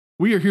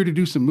We are here to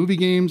do some movie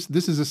games.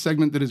 This is a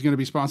segment that is going to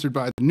be sponsored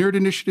by the Nerd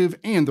Initiative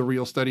and The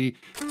Real Study.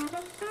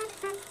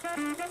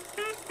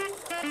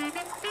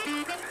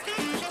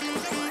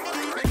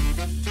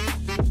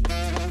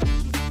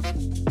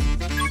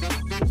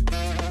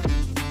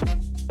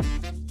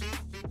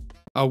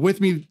 With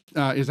me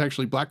is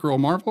actually Black Girl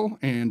Marvel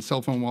and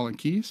Cell Phone Wallet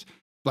Keys.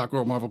 Black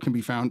Girl Marvel can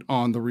be found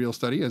on The Real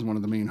Study as one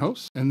of the main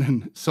hosts. And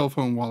then Cell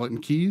Phone Wallet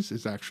and Keys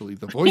is actually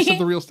the voice of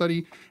The Real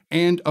Study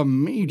and a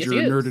major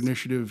Nerd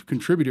Initiative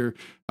contributor.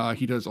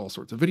 He does all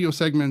sorts of video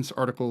segments,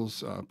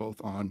 articles,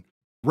 both on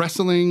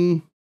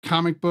wrestling,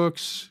 comic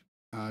books,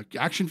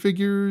 action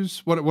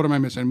figures. What am I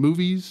missing?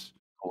 Movies?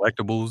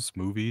 Collectibles,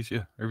 movies,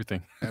 yeah,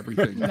 everything.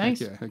 Everything. Nice.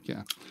 Heck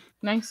yeah.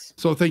 Nice.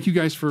 So thank you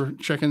guys for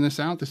checking this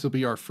out. This will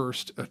be our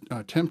first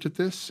attempt at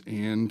this,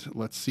 and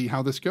let's see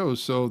how this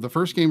goes. So the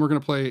first game we're going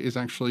to play is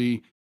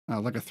actually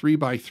like a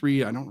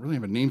 3x3. I don't really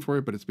have a name for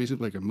it, but it's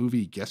basically like a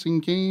movie guessing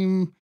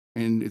game,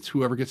 and it's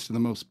whoever gets to the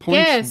most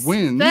points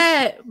wins.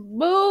 That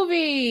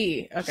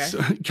movie. Okay.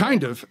 So,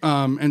 kind of.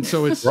 And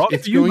so it's brought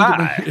it's to you going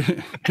by. to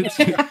be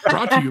it's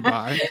brought to you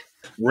by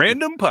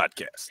Random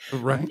Podcast.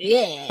 Right.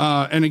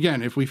 Yeah. And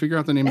again, if we figure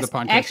out the name of the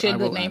podcast, actually a I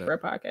good will name add for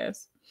it. a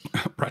podcast.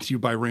 Brought to you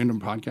by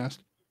Random Podcast.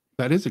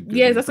 That is a good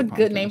Yes, name that's for a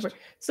good name podcast. for.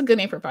 It's a good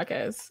name for a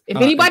podcast. If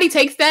anybody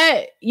takes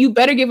that, you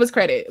better give us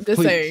credit. Just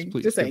Please, saying.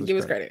 please Just saying. Give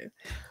us credit.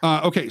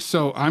 Okay,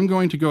 so I'm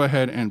going to go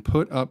ahead and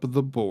put up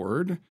the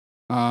board,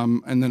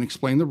 and then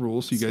explain the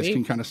rules so you guys Sweet.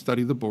 can kind of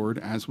study the board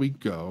as we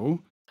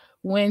go.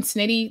 When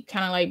Snitty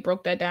kind of like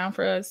broke that down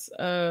for us,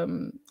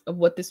 of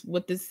what this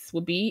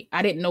would be,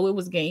 I didn't know it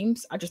was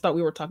games. I just thought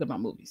we were talking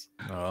about movies.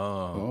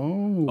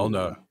 Oh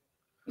no.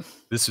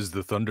 This is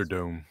the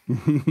Thunderdome.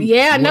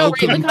 Yeah, no,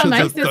 Welcome right? Look how to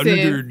nice the this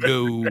is.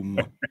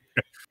 Thunderdome.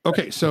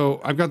 Okay,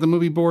 so I've got the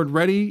movie board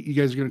ready. You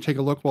guys are going to take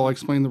a look while I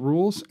explain the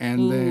rules,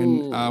 and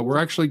then we're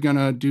actually going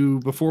to do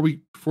before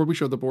we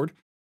show the board.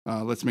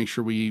 Let's make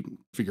sure we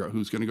figure out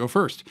who's going to go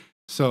first.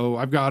 So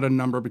I've got a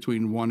number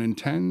between 1 and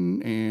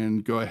 10,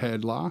 and go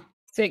ahead, La.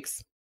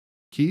 6.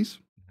 Keys.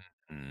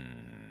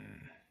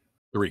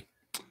 3.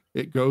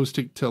 It goes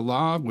to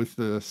La with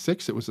the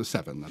 6. It was a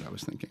 7 that I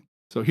was thinking.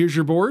 So here's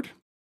your board.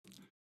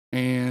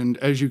 And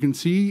as you can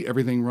see,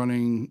 everything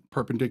running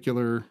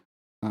perpendicular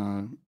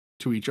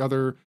to each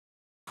other,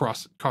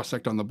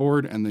 cross-sect on the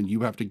board, and then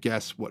you have to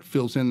guess what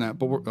fills in that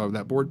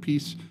board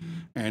piece.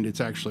 And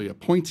it's actually a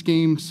points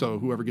game, so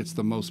whoever gets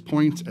the most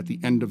points at the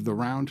end of the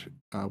round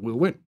will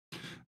win.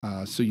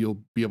 So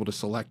you'll be able to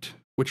select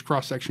which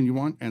cross-section you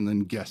want and then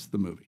guess the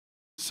movie.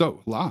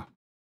 So, La,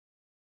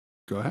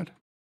 go ahead.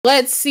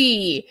 Let's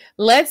see.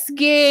 Let's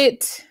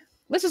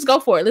just go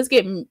for it. Let's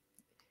get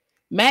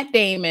Matt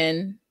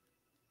Damon,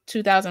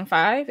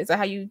 2005. Is that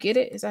how you get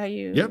it? Is that how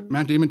you? Yep,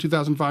 Matt Damon,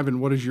 2005. And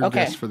what is your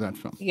guess for that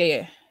film?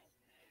 Yeah.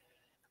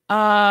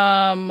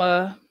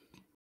 The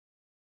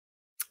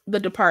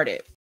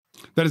Departed.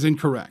 That is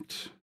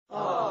incorrect.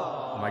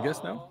 My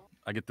guess now?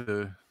 I get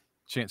the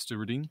chance to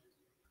redeem?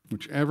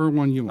 Whichever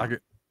one you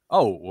want.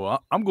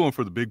 I'm going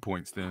for the big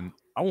points then.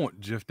 I want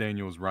Jeff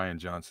Daniels, Ryan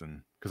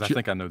Johnson, because I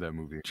think I know that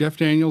movie. Jeff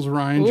Daniels,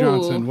 Ryan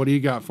Johnson. What do you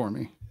got for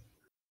me?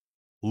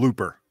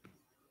 Looper.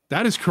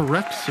 That is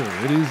correct, sir.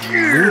 It is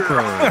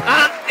Looper.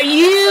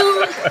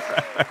 You.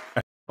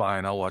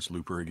 Fine, I'll watch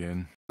Looper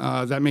again.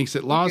 That makes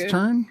it La's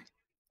turn.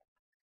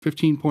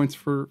 15 points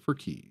for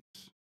Keys.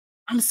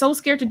 I'm so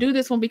scared to do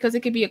this one because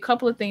it could be a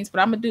couple of things,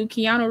 but I'm going to do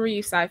Keanu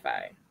Reeves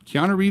sci-fi.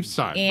 Keanu Reeves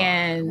sci-fi.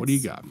 And what do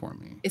you got for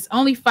me? It's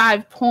only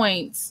 5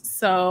 points,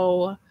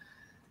 so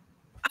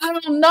I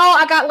don't know.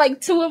 I got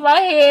like 2 in my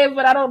head,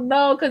 but I don't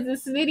know because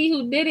it's Smitty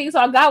who did it. So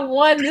I got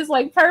one that's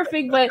like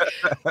perfect, but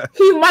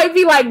he might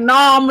be like, "No,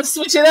 I'm gonna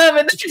switch it up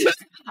and do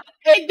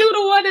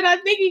the one that I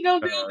think he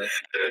gonna do."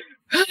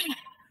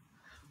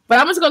 But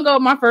I'm just gonna go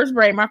with my first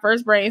brain. My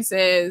first brain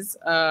says,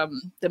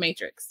 "The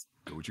Matrix."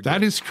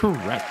 That is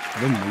correct.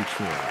 The Matrix.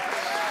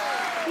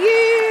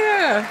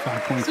 Yeah.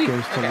 5 points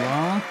goes to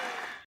Law.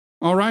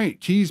 All right,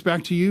 Keys,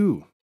 back to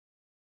you.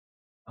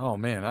 Oh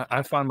man,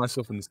 I find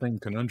myself in the same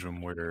conundrum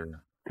where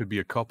there could be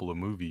a couple of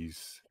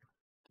movies.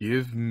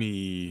 Give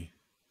me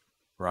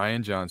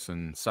Ryan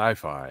Johnson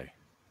sci-fi.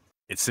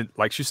 It's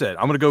like she said.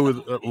 I'm gonna go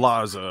with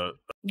Law's. Go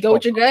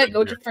with your gut. Go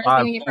with your first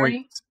thing in your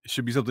brain. It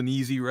should be something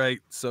easy, right?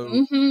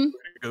 So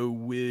go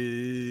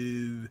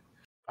with.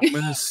 I'm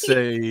gonna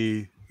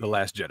say The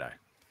Last Jedi.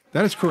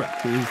 That is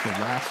correct. It is The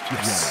Last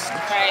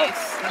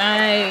Jedi.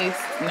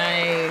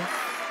 Nice.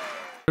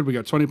 We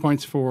got 20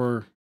 points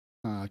for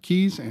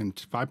Keys and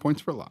 5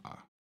 points for Law.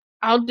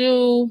 I'll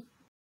do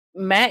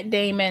Matt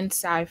Damon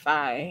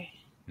sci-fi.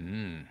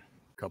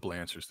 Couple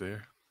answers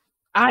there.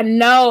 I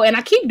know, and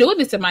I keep doing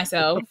this to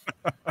myself.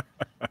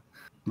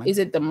 Is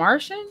it The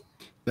Martian?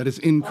 That is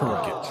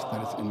incorrect.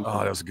 Oh,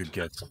 that was a good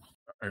guess.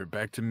 All right,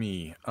 back to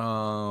me.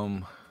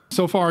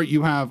 So far,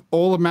 you have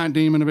all of Matt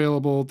Damon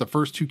available, the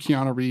first 2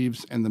 Keanu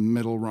Reeves, and the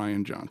middle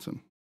Ryan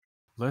Johnson.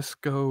 Let's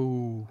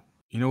go.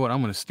 You know what?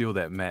 I'm going to steal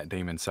that Matt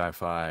Damon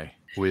sci-fi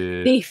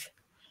with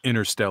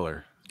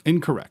Interstellar.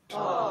 Incorrect.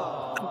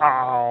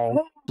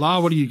 Oh. La,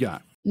 what do you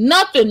got?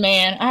 Nothing,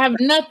 man. I have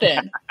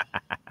nothing.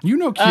 You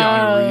know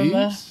Keanu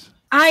Reeves.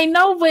 I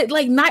know, but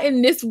like not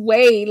in this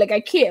way. Like I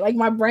can't, like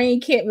my brain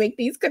can't make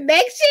these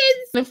connections.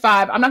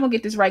 2005. I'm not gonna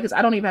get this right because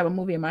I don't even have a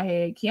movie in my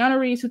head. Keanu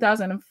Reeves,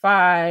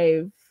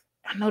 2005.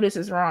 I know this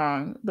is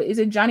wrong, but is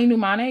it Johnny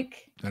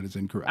Mnemonic? That is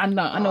incorrect. I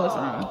know it's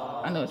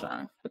wrong. I know it's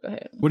wrong. But go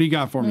ahead. What do you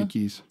got for me,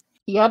 Keys?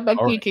 Yeah, back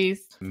to you,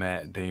 Keys.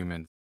 Matt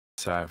Damon,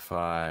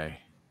 sci-fi,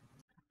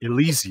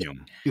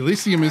 Elysium.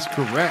 Elysium is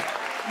correct.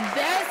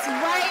 That's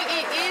right.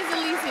 It is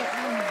Elysium.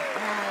 Oh my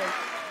god.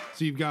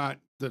 So you've got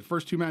the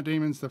first two Matt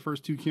Damons, the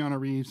first two Keanu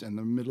Reeves, and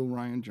the middle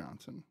Rian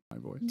Johnson. My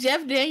boy.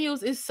 Jeff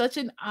Daniels is such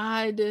an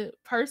odd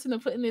person to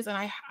put in this, and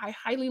I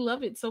highly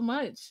love it so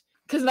much.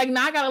 Because like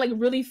now I gotta like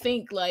really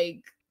think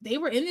like they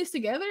were in this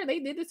together. They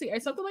did this together,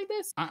 something like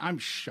this. I'm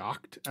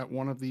shocked at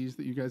one of these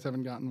that you guys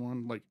haven't gotten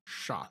one. Like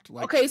shocked.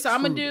 Like okay, so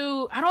I'm gonna truly.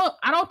 do.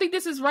 I don't think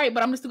this is right,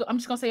 but I'm just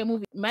gonna say a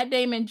movie. Matt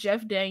Damon,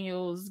 Jeff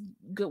Daniels,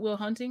 Good Will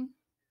Hunting.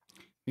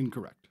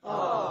 Incorrect.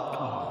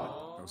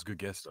 Oh, that was a good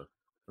guess, though.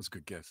 That's a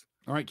good guess.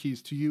 All right,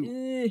 Keys, to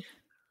you.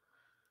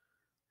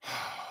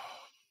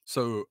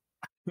 So,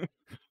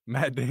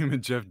 Matt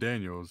Damon, Jeff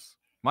Daniels.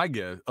 My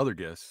other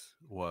guess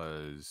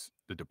was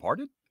The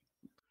Departed.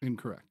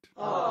 Incorrect.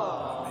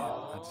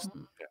 Oh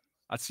man,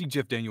 I see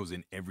Jeff Daniels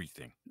in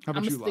everything. How about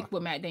I'm you, gonna stick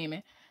with Matt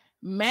Damon.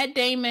 Matt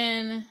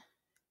Damon,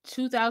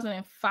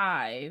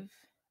 2005,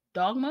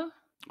 Dogma.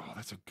 Oh,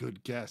 that's a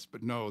good guess,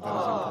 but no, that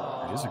is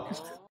incorrect. It is a good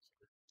guess.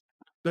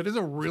 That is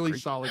a really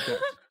solid guess.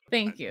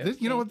 Thank you.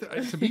 This, you know what?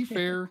 To be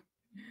fair,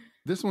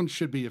 this one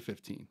should be a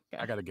 15.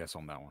 I got a guess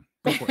on that one.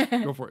 Go for it.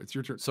 Go for it. It's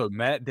your turn. So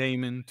Matt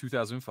Damon,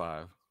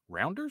 2005,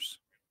 Rounders.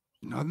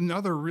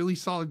 Another really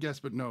solid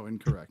guess, but no,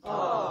 incorrect.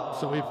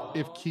 So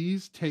if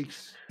Keys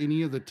takes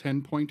any of the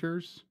 10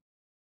 pointers,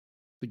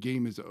 the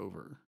game is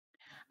over.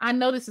 I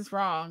know this is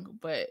wrong,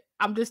 but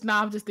I'm just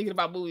thinking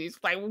about movies.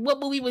 Like, what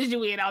movie was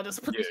you in? I'll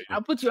just put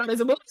I'll put you on as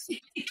a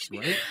movie.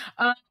 Right?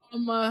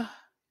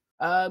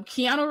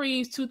 Keanu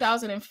Reeves,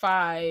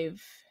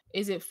 2005.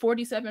 Is it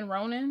 47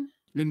 Ronin?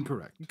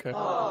 Incorrect. Okay.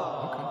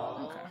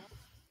 Okay.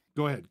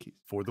 Go ahead, Keys.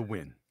 For the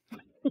win.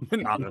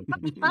 No.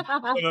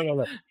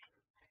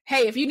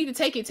 Hey, if you need to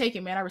take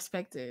it, man. I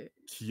respect it.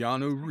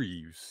 Keanu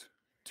Reeves,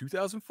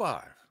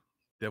 2005,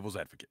 Devil's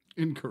Advocate.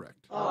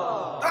 Incorrect.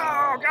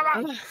 Oh,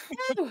 come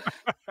on.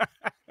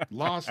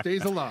 Law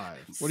stays alive.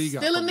 What do you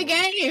got? Still in the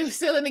game.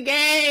 Still in the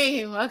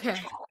game. Okay.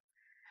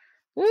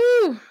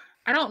 Woo.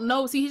 I don't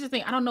know. See, here's the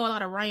thing. I don't know a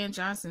lot of Rian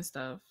Johnson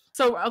stuff.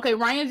 So, okay,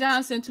 Rian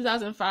Johnson,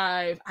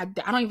 2005. I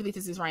don't even think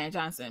this is Rian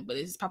Johnson, but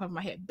it's popping up in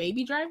my head.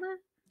 Baby Driver?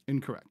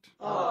 Incorrect.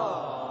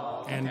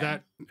 And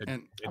okay.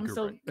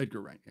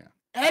 Edgar Wright, yeah.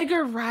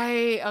 Edgar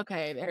Wright.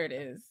 Okay, there it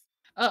is.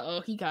 Uh-oh,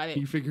 he got it.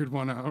 He figured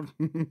one out.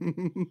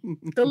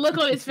 The look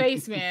on his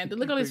face, man. The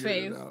look on his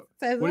face.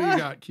 Says, what do you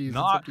got, Keys?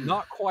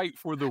 Not quite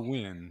for the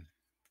win.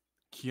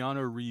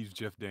 Keanu Reeves,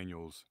 Jeff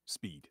Daniels,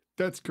 Speed.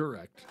 That's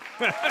correct.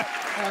 Okay.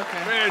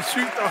 Man,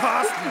 shoot the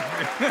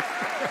hostage.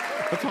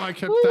 That's why I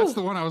kept. Woo. That's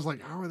the one I was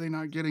like, how are they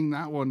not getting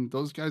that one?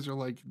 Those guys are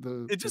like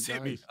the. It just the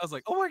hit me. guys. I was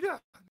like, oh my God.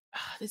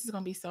 This is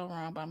going to be so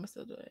wrong, but I'm going to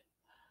still do it.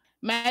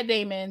 Matt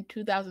Damon,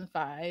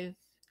 2005.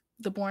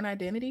 The Bourne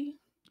Identity?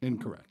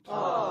 Incorrect.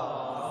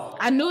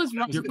 I knew it's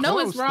wrong. You're No,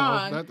 close, it's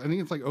wrong. I think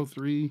it's like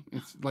 03.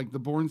 It's like the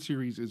Bourne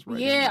series is right.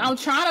 Yeah, I'm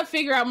trying to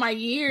figure out my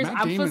years.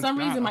 For some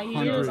reason, my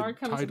years aren't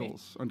coming to me.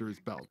 Titles under his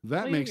belt.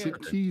 That makes it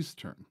Keys'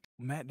 turn.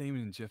 Matt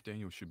Damon and Jeff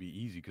Daniels should be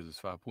easy because it's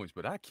 5 points,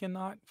 but I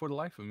cannot, for the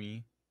life of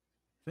me,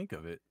 think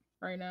of it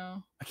right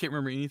now. I can't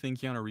remember anything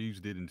Keanu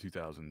Reeves did in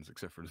 2000s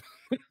except for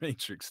the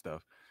Matrix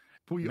stuff.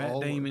 Matt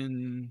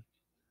Damon,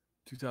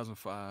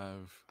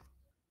 2005.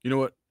 You know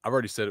what? I've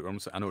already said it.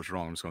 I know it's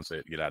wrong. I'm just going to say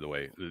it to get out of the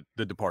way.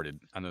 The Departed.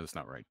 I know that's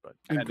not right, but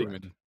Matt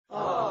Damon.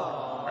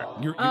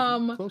 You're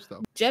close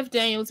though. Jeff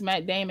Daniels,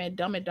 Matt Damon,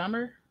 Dumb and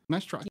Dumber.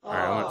 Nice try. All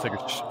right, I want to take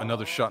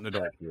another shot in the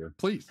dark here.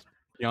 Please.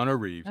 Keanu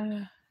Reeves,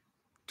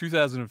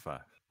 2005.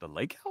 The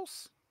Lake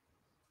House?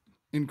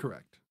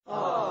 Incorrect.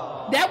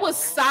 That was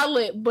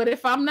solid, but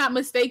if I'm not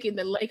mistaken,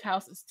 The Lake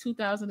House is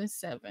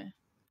 2007.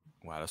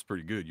 Wow, that's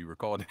pretty good. You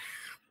recalled it.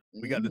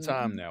 We got the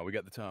time now.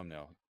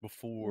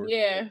 Before the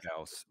Lake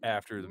House,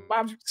 after the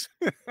Matrix.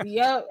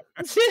 Yep.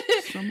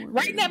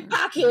 Right in that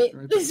pocket.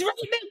 It's right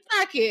in that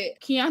pocket.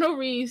 Keanu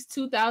Reeves,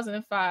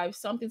 2005.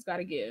 Something's got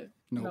to give.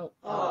 Nope.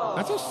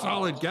 That's a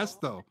solid guess,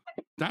 though.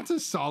 That's a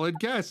solid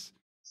guess.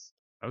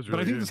 That was really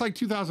but I think good. It's like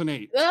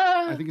 2008.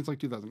 I think it's like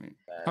 2008.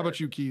 How about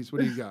you, Keys?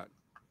 What do you got?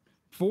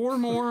 4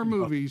 more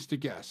movies to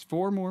guess.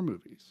 4 more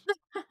movies.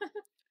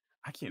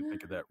 I can't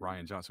think of that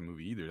Rian Johnson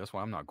movie either. That's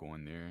why I'm not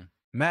going there.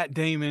 Matt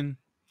Damon,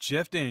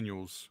 Jeff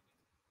Daniels,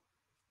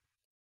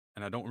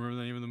 and I don't remember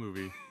the name of the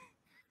movie.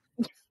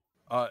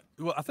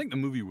 Well, I think the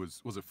movie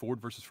was it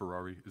Ford versus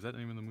Ferrari? Is that the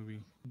name of the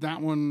movie?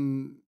 That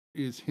one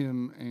is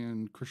him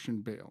and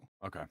Christian Bale.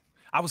 Okay.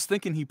 I was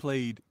thinking he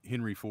played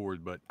Henry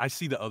Ford, but I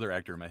see the other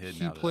actor in my head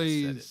now. He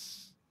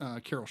plays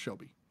Carol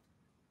Shelby.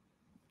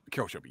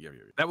 Carol Shelby, yeah.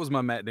 That was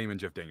my Matt Damon,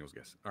 Jeff Daniels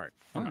guess. All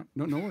right.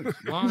 No worries.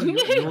 Wow,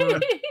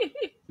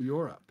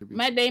 you're up.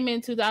 Matt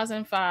Damon,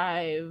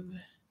 2005,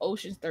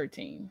 Ocean's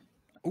 13.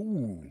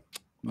 Ooh.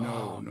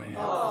 No, Oh, no, man.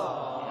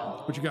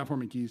 no. What you got for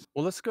me, Keys?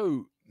 Well, let's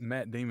go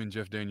Matt Damon,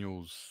 Jeff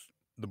Daniels,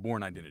 The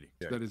Bourne Identity.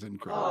 Yeah. That is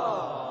incorrect.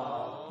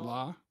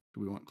 La,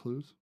 do we want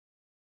clues?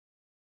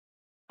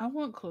 I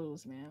want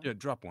clues, man. Yeah,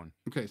 drop one.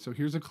 Okay, so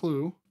here's a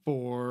clue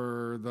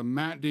for the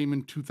Matt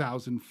Damon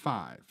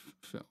 2005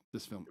 film.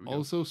 This film Here we go.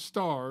 also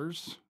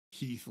stars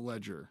Heath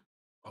Ledger.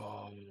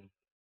 Oh,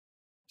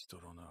 still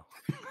don't know.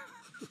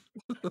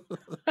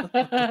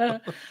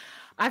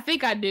 I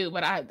think I do,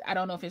 but I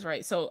don't know if it's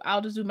right. So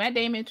I'll just do Matt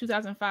Damon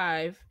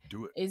 2005.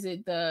 Do it. Is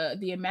it the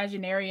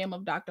Imaginarium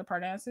of Dr.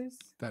 Parnassus?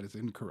 That is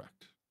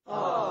incorrect.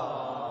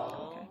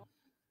 Okay.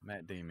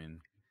 Matt Damon,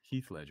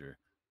 Heath Ledger,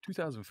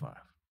 2005.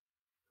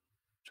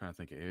 Trying to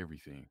think of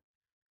everything.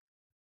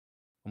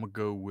 I'm gonna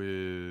go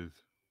with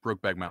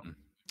Brokeback Mountain.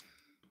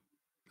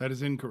 That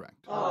is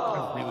incorrect.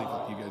 I really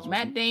thought you guys would.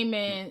 Matt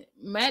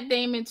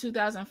Damon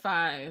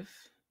 2005.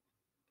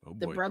 Oh boy.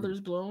 The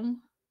Brothers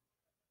Bloom,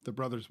 The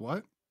Brothers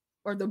what?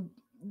 or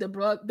the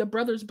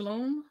Brothers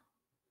Bloom?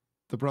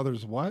 The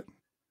Brothers what?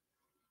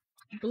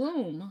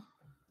 Bloom.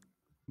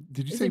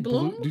 Did you Is say it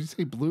Bloom? Did you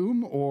say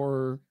Bloom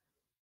or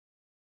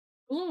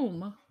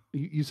Bloom.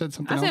 you said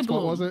something I said else? What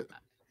Bloom. was it?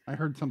 I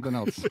heard something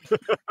else.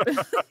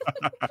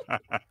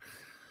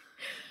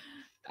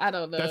 I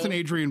don't know. That's an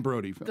Adrian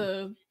Brody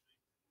film.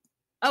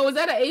 Oh, was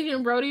that an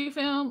Adrian Brody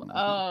film?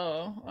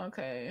 Oh,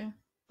 okay.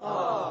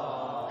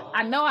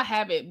 I know I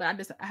have it, but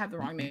I have the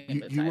wrong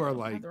name. You are I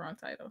like have the wrong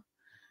title.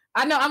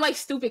 I know. I'm like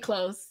stupid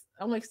close.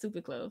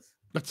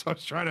 That's what I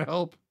was trying to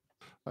help.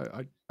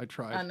 I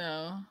tried. I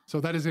know. So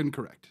that is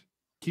incorrect.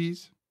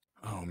 Keys?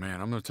 Oh man,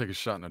 I'm gonna take a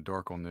shot in the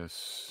dark on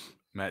this.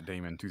 Matt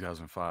Damon,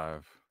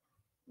 2005.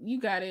 You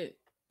got it.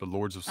 The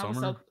Lords of I'm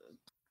Summer.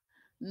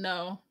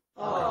 No.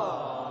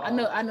 I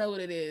know what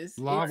it is.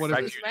 Law, what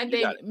is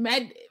It's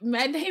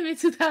Matt Damon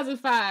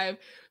 2005,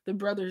 The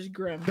Brothers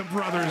Grimm. The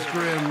Brothers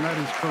Grimm. That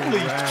is correct.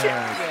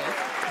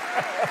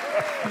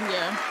 Yes.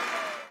 Yeah.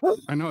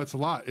 I know it's a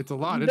lot. It's a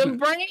lot.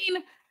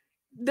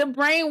 The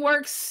brain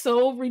works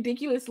so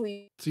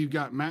ridiculously. So you've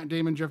got Matt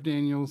Damon, Jeff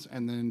Daniels,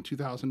 and then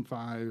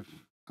 2005,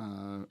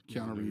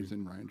 Keanu Reeves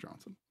and Ryan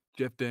Johnson.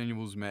 Jeff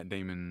Daniels, Matt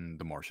Damon,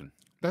 The Martian.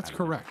 That's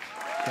correct.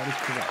 That is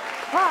correct.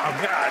 Oh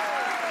God.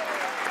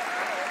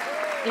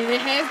 And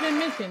it has been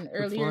mentioned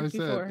That's earlier what I said.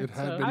 before. It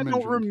had been I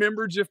mentioned. don't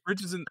remember Jeff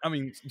Daniels in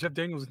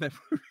that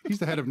movie. He's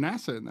the head of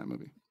NASA in that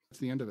movie. That's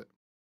the end of it.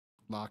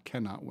 Law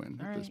cannot win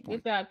All at this right.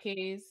 point. Good job,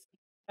 Keys.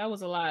 That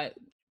was a lot.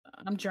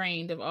 I'm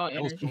drained of all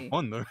That was energy.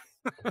 fun though.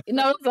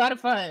 No, it was a lot of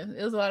fun.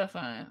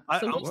 So I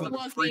what's was the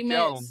one freak he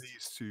out on missed?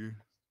 these two.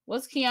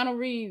 What's Keanu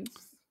Reeves?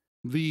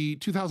 The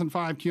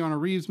 2005 Keanu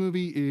Reeves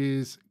movie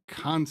is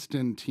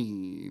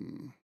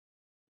Constantine.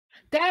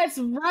 That's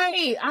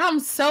right. I'm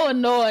so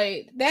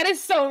annoyed. That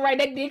is so right.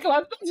 That did come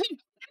up.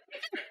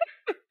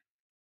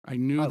 I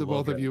knew I the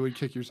love both of it. you would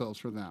kick yourselves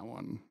for that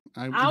one.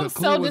 I'm the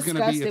clue so was going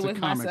to be disgusted it's a with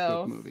comic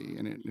myself. book movie,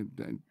 and it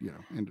ended up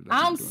I'm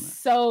not doing it.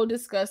 so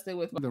disgusted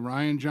with The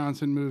Ryan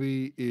Johnson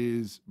movie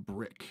is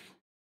Brick.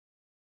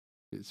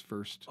 His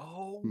first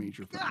Oh,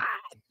 major film.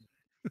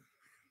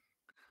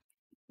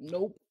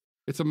 Nope.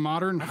 It's a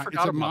modern I it's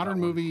forgot a about modern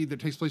that one. movie that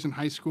takes place in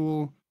high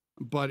school,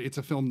 but it's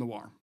a film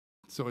noir.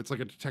 So it's like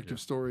a detective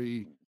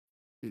story.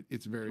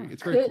 It's very cool.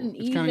 Couldn't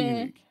It's kind of even-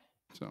 unique.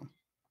 So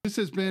this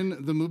has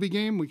been the movie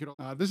game.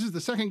 This is the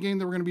second game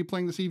that we're going to be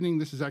playing this evening.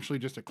 This is actually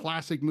just a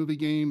classic movie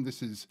game.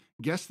 This is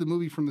guess the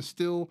movie from the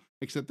still,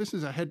 except this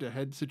is a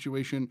head-to-head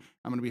situation.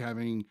 I'm going to be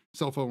having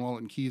Cell Phone,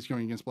 Wallet, and Keys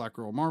going against Black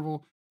Girl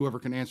Marvel. Whoever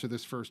can answer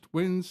this first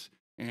wins.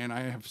 And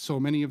I have so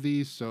many of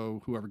these,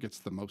 so whoever gets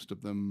the most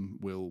of them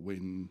will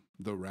win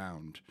the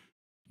round.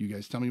 You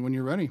guys tell me when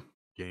you're ready.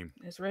 Game.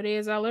 As ready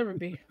as I'll ever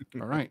be.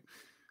 All right,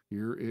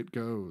 here it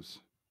goes.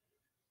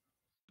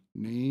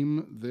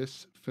 Name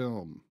this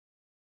film.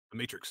 The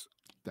Matrix.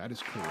 That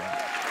is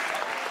correct.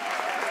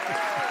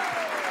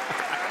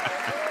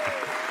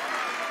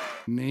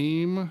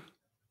 Name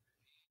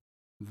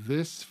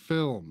this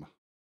film.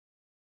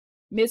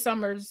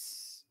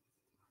 Midsummer's.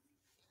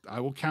 I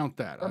will count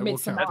that. Or I will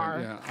count Midsommar.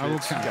 that. Yeah, I will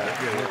count that.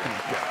 I will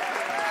count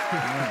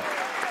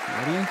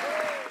that. All right. Ready?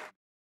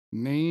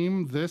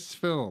 Name this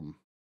film.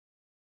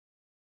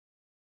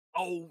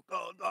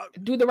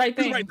 Do the right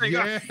thing.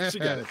 Yes. She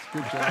got it.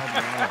 Good job.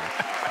 Laura.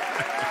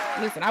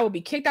 Listen, I will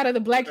be kicked out of the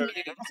black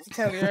community. Just to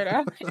tell you right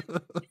now.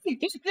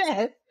 Get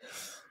that.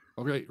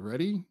 Okay,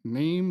 ready?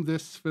 Name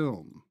this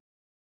film.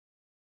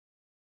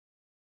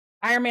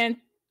 Iron Man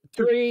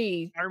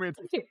 3. Iron Man.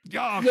 Oh,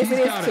 Yes, he's it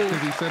is got too. it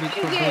because he said it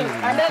He for did. blue.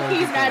 I know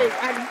he's got it.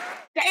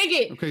 Dang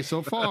it. Okay, so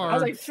I far,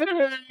 was like,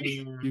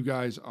 you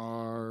guys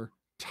are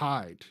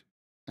tied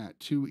at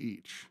 2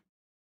 each.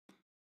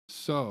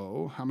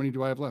 So, how many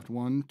do I have left?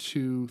 1,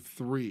 2,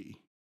 3.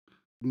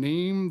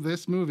 Name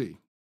this movie.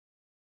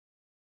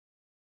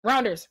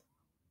 Rounders.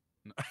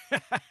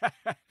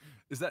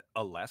 Is that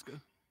Alaska?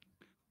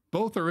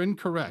 Both are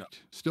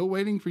incorrect. Still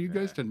waiting for you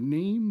guys to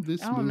name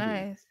this Oh, movie.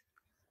 nice.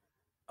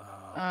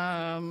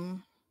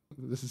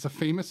 This is a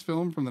famous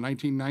film from the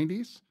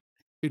 1990s.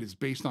 It is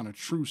based on a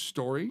true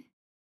story.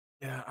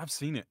 Yeah, I've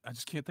seen it. I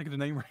just can't think of the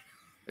name right.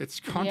 It's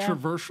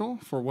controversial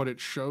for what it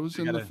shows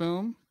in the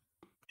film.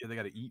 Yeah, they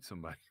got to eat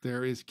somebody.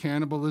 There is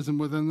cannibalism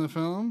within the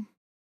film.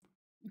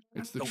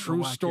 It's the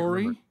true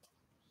story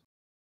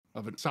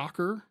of a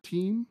soccer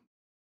team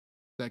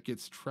that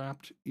gets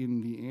trapped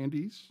in the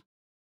Andes.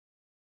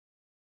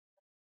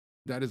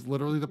 That is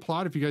literally the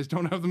plot. If you guys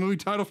don't have the movie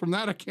title from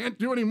that, I can't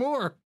do any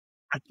more.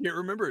 I can't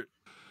remember it.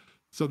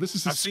 So this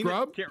is a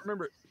scrub. Can't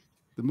remember it.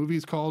 The movie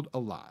is called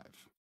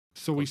Alive.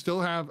 So we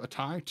still have a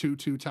tie,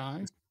 2-2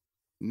 tie.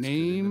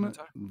 Name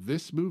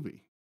this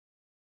movie.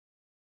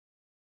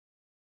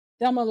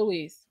 Thelma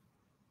Louise.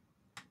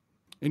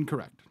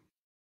 Incorrect.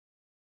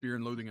 Fear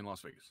and Loathing in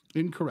Las Vegas.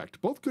 Incorrect.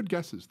 Both good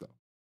guesses, though.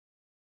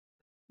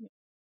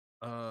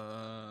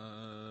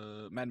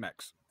 Mad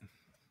Max.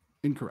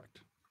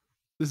 Incorrect.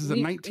 This is a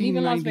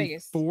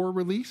 1994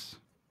 release.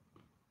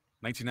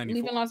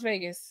 1994. Leaving Las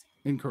Vegas.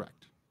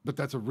 Incorrect. But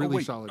that's a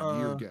really solid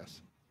year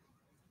guess.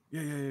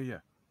 Yeah.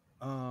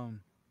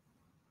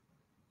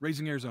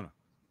 Raising Arizona.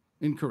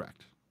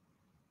 Incorrect.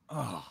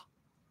 Oh.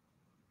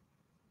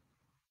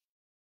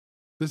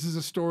 This is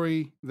a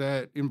story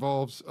that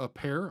involves a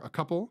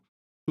couple,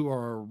 who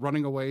are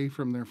running away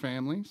from their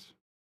families.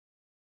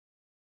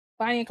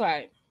 Bonnie and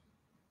Clyde.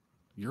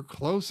 You're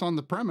close on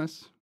the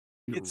premise.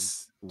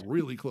 It's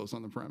really close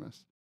on the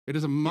premise. It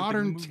is a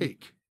modern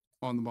take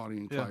on the Bonnie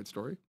and Clyde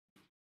story,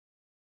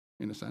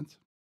 in a sense.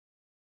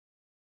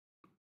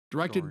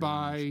 Directed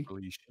by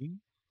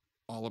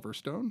Oliver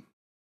Stone.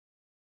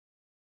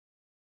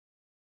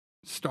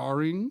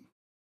 Starring...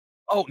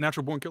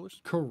 Natural Born Killers?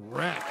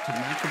 Correct.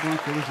 Natural Born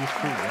Killers is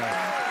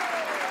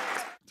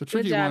correct. It's a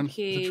tricky one. It's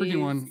a tricky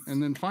one.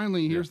 And then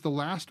finally, here's the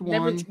last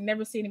one.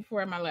 Never seen it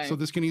before in my life. So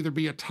this can either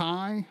be a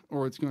tie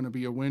or it's going to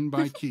be a win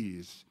by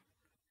keys.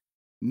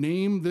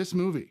 Name this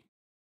movie.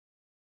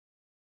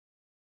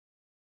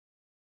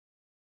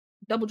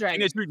 Double Dragon.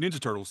 Teenage Mutant Ninja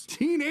Turtles.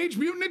 Teenage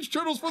Mutant Ninja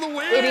Turtles for the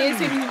win. It is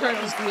Teenage Mutant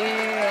Turtles.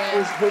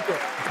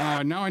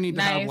 Yeah. Now I need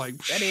to have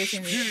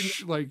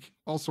like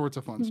all sorts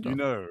of fun stuff. You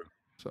know.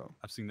 So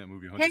I've seen that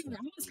movie. Hey, I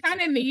was kind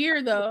of in the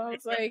year though. I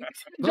was like,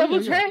 Double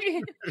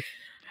Dragon.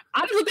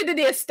 I just looked at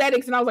the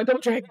aesthetics and I was like,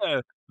 Double Dragon. Yeah,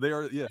 they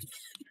are. Yeah.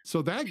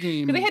 So that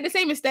game, because they had the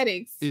same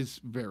aesthetics,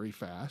 is very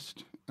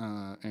fast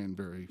and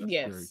very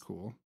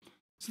cool.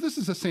 So this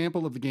is a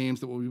sample of the games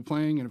that we'll be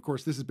playing, and of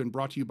course, this has been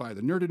brought to you by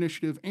the Nerd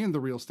Initiative and the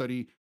Real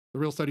Study. The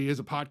Real Study is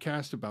a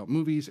podcast about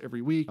movies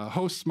every week.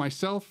 Hosts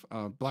myself,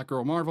 Black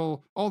Girl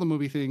Marvel, all the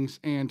movie things,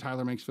 and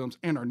Tyler Makes Films,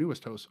 and our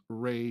newest host,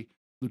 Ray.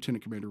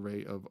 Lieutenant Commander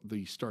Ray of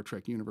the Star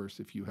Trek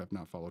universe. If you have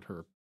not followed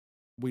her,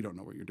 we don't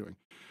know what you're doing.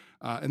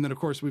 And then, of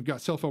course, we've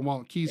got Cell Phone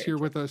Wallet Keys here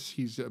with us.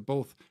 He's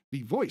both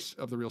the voice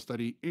of The Real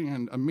Study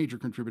and a major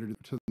contributor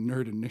to the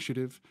Nerd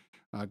Initiative.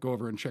 Go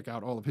over and check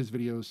out all of his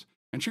videos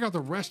and check out the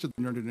rest of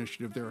the Nerd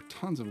Initiative. There are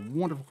tons of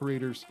wonderful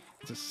creators.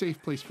 It's a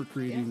safe place for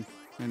creating,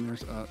 and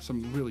there's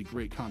some really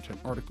great content,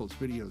 articles,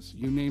 videos,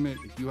 you name it.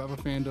 If you have a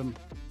fandom,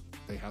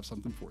 they have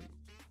something for you.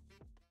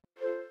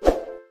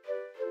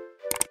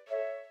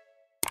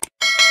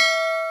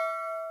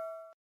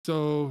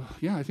 So,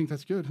 yeah, I think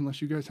that's good,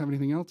 unless you guys have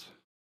anything else.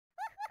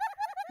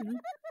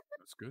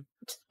 That's good.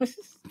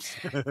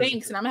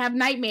 Thanks, and I'm going to have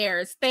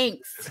nightmares.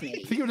 Thanks.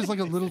 Think of it as like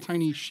a little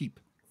tiny sheep.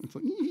 It's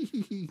like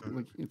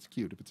it's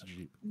cute if it's a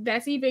sheep.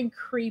 That's even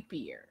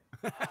creepier.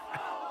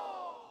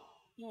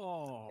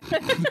 Oh.